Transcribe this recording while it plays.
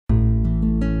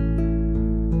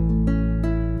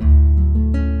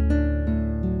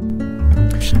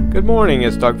Good morning,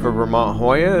 it's Doug for Vermont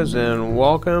Hoyas, and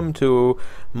welcome to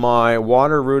my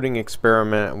water rooting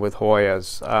experiment with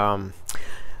Hoyas.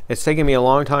 It's taken me a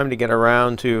long time to get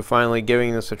around to finally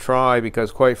giving this a try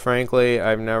because, quite frankly,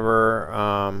 I've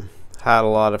never had a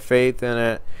lot of faith in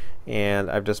it, and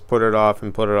I've just put it off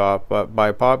and put it off. But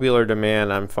by popular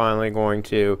demand, I'm finally going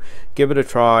to give it a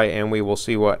try, and we will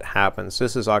see what happens.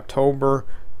 This is October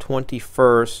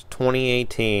 21st,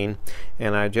 2018,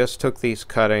 and I just took these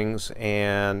cuttings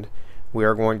and we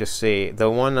are going to see.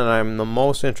 The one that I'm the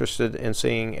most interested in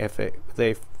seeing if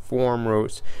they form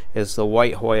roots is the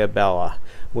white Hoya bella,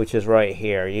 which is right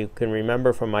here. You can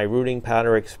remember from my rooting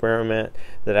pattern experiment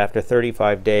that after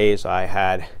 35 days I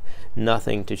had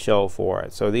nothing to show for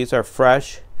it. So these are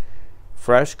fresh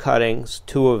cuttings,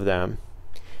 2 of them,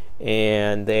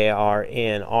 and they are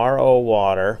in RO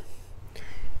water,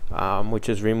 which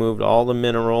has removed all the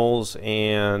minerals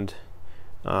and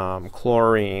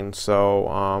chlorine. So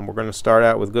we're going to start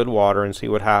out with good water and see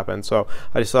what happens. So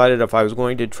I decided if I was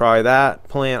going to try that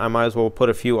plant, I might as well put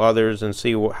a few others and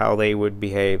see how they would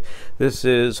behave. This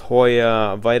is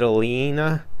Hoya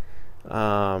Vitalina.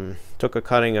 Took a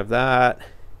cutting of that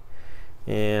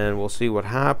and we'll see what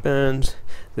happens.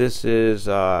 This is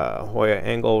Hoya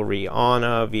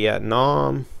Anglereana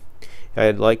Vietnam.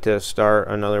 I'd like to start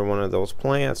another one of those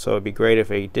plants, so it'd be great if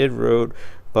they did root,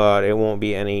 but it won't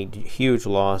be any huge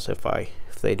loss if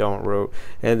they don't root.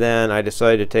 And then I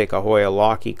decided to take a Hoya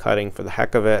Locky cutting for the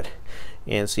heck of it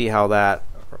and see how that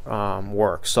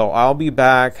works. So I'll be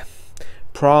back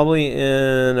probably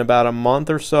in about a month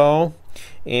or so,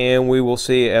 and we will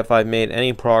see if I've made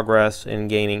any progress in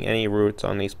gaining any roots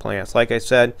on these plants. Like I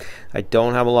said, I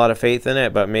don't have a lot of faith in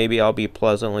it, but maybe I'll be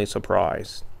pleasantly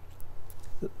surprised.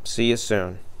 See you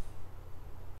soon.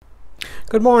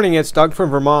 Good morning, it's Doug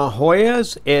from Vermont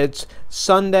Hoyas. It's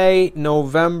Sunday,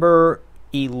 November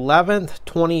 11th,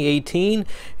 2018,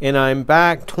 and I'm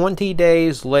back 20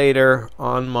 days later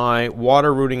on my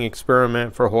water rooting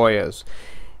experiment for Hoyas.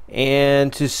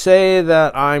 And to say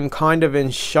that I'm kind of in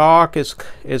shock is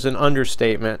an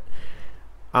understatement.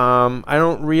 I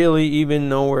don't really even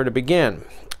know where to begin.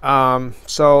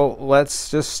 So let's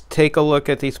just take a look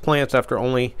at these plants after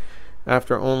only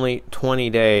 20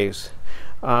 days.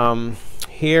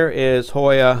 Here is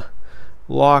Hoya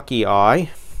Lockii.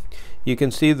 You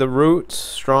can see the roots,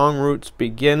 strong roots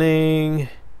beginning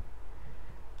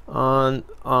on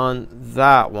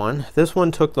that one. This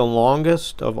one took the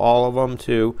longest of all of them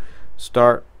to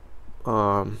start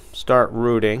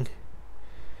rooting.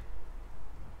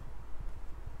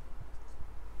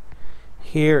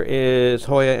 Here is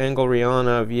Hoya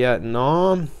Anglereana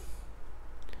Vietnam.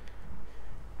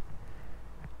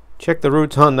 Check the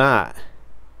roots on that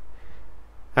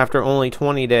after only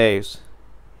 20 days.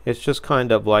 It's just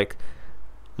kind of like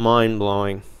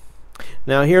mind-blowing.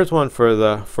 Now here's one for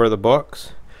the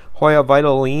books. Hoya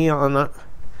Vitalina,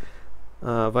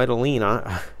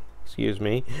 excuse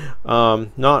me,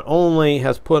 not only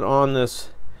has put on this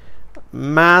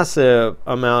massive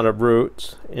amount of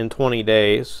roots in 20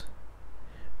 days,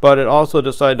 but it also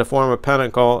decided to form a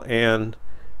panicle and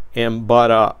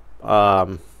bud up.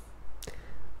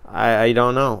 I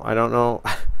don't know. I don't know.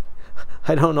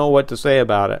 I don't know what to say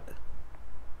about it.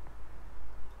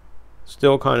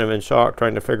 Still kind of in shock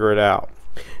trying to figure it out.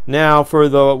 Now for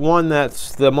the one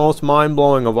that's the most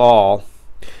mind-blowing of all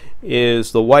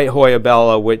is the white Hoya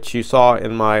bella, which you saw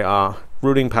in my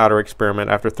rooting powder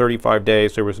experiment. After 35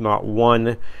 days there was not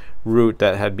one root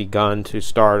that had begun to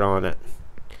start on it.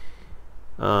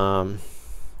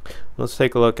 Let's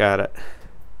take a look at it.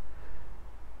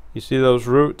 You see those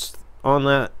roots on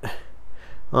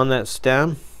that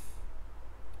stem?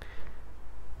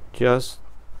 Just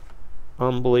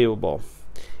unbelievable.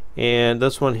 And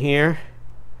this one here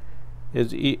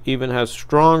is even has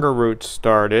stronger roots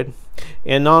started,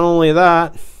 and not only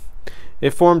that,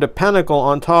 it formed a panicle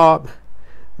on top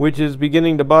which is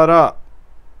beginning to bud up.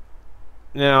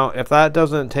 Now if that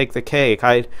doesn't take the cake,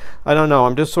 I don't know.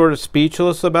 I'm just sort of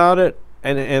speechless about it,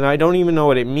 and I don't even know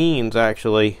what it means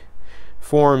actually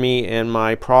for me in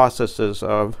my processes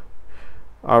of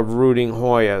rooting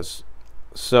Hoyas.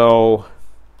 So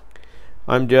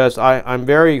I'm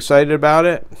very excited about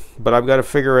it, but I've got to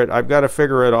figure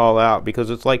it all out, because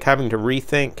it's like having to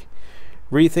rethink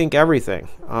everything.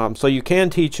 So you can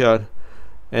teach an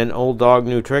old dog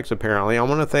new tricks, apparently. I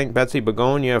want to thank Betsy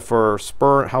Begonia for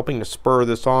helping to spur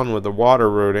this on with the water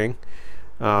rooting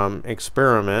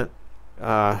experiment.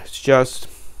 It's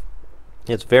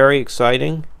very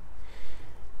exciting.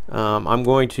 I'm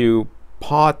going to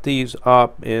pot these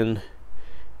up in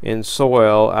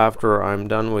soil after I'm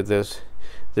done with this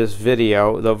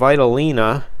video. The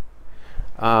Vitalina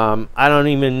I don't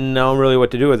even know really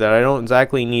what to do with that. I don't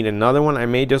exactly need another one. I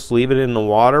may just leave it in the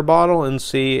water bottle and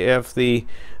see if the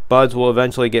buds will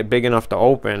eventually get big enough to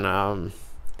open,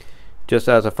 just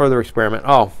as a further experiment.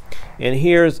 Oh, and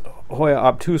here's Hoya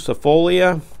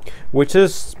obtusifolia, which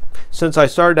is, since I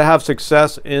started to have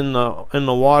success in the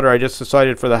water, I just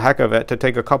decided for the heck of it to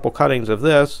take a couple cuttings of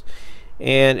this.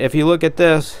 And if you look at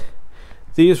this,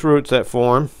 these roots that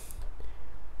form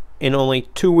in only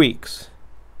 2 weeks.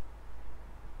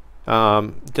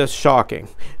 Just shocking.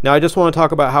 Now I just want to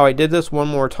talk about how I did this one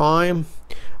more time.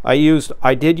 I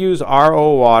did use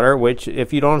RO water, which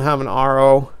if you don't have an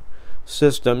RO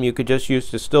system, you could just use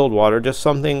distilled water, just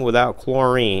something without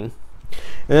chlorine.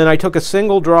 And then I took a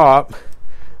single drop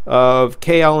of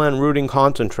KLN rooting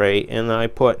concentrate, and I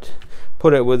put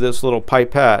it with this little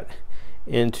pipette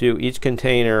into each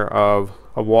container of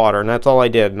water, and that's all I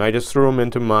did. And I just threw them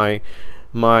into my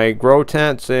grow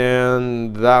tents,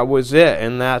 and that was it.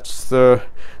 And that's the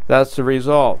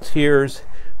result. Here's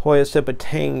Hoya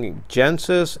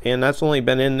sipatangensis, and that's only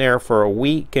been in there for a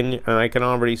week, and I can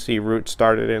already see roots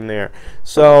started in there.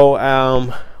 So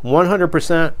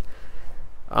 100%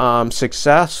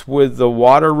 success with the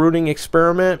water rooting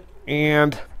experiment.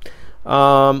 And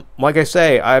like I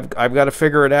say, I've got to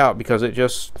figure it out, because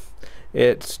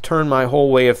it's turned my whole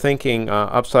way of thinking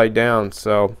upside down.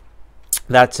 So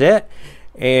that's it.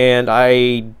 And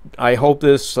I hope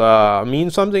this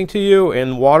means something to you.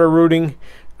 And water rooting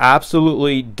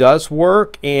absolutely does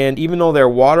work, and even though they're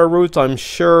water roots, I'm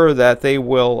sure that they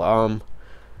will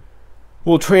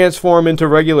transform into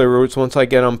regular roots once I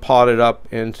get them potted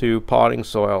up into potting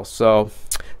soil. So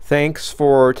thanks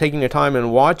for taking the time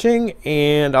and watching,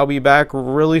 and I'll be back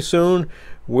really soon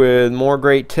with more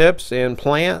great tips and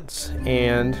plants,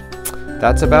 and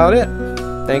that's about it.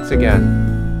 Thanks again.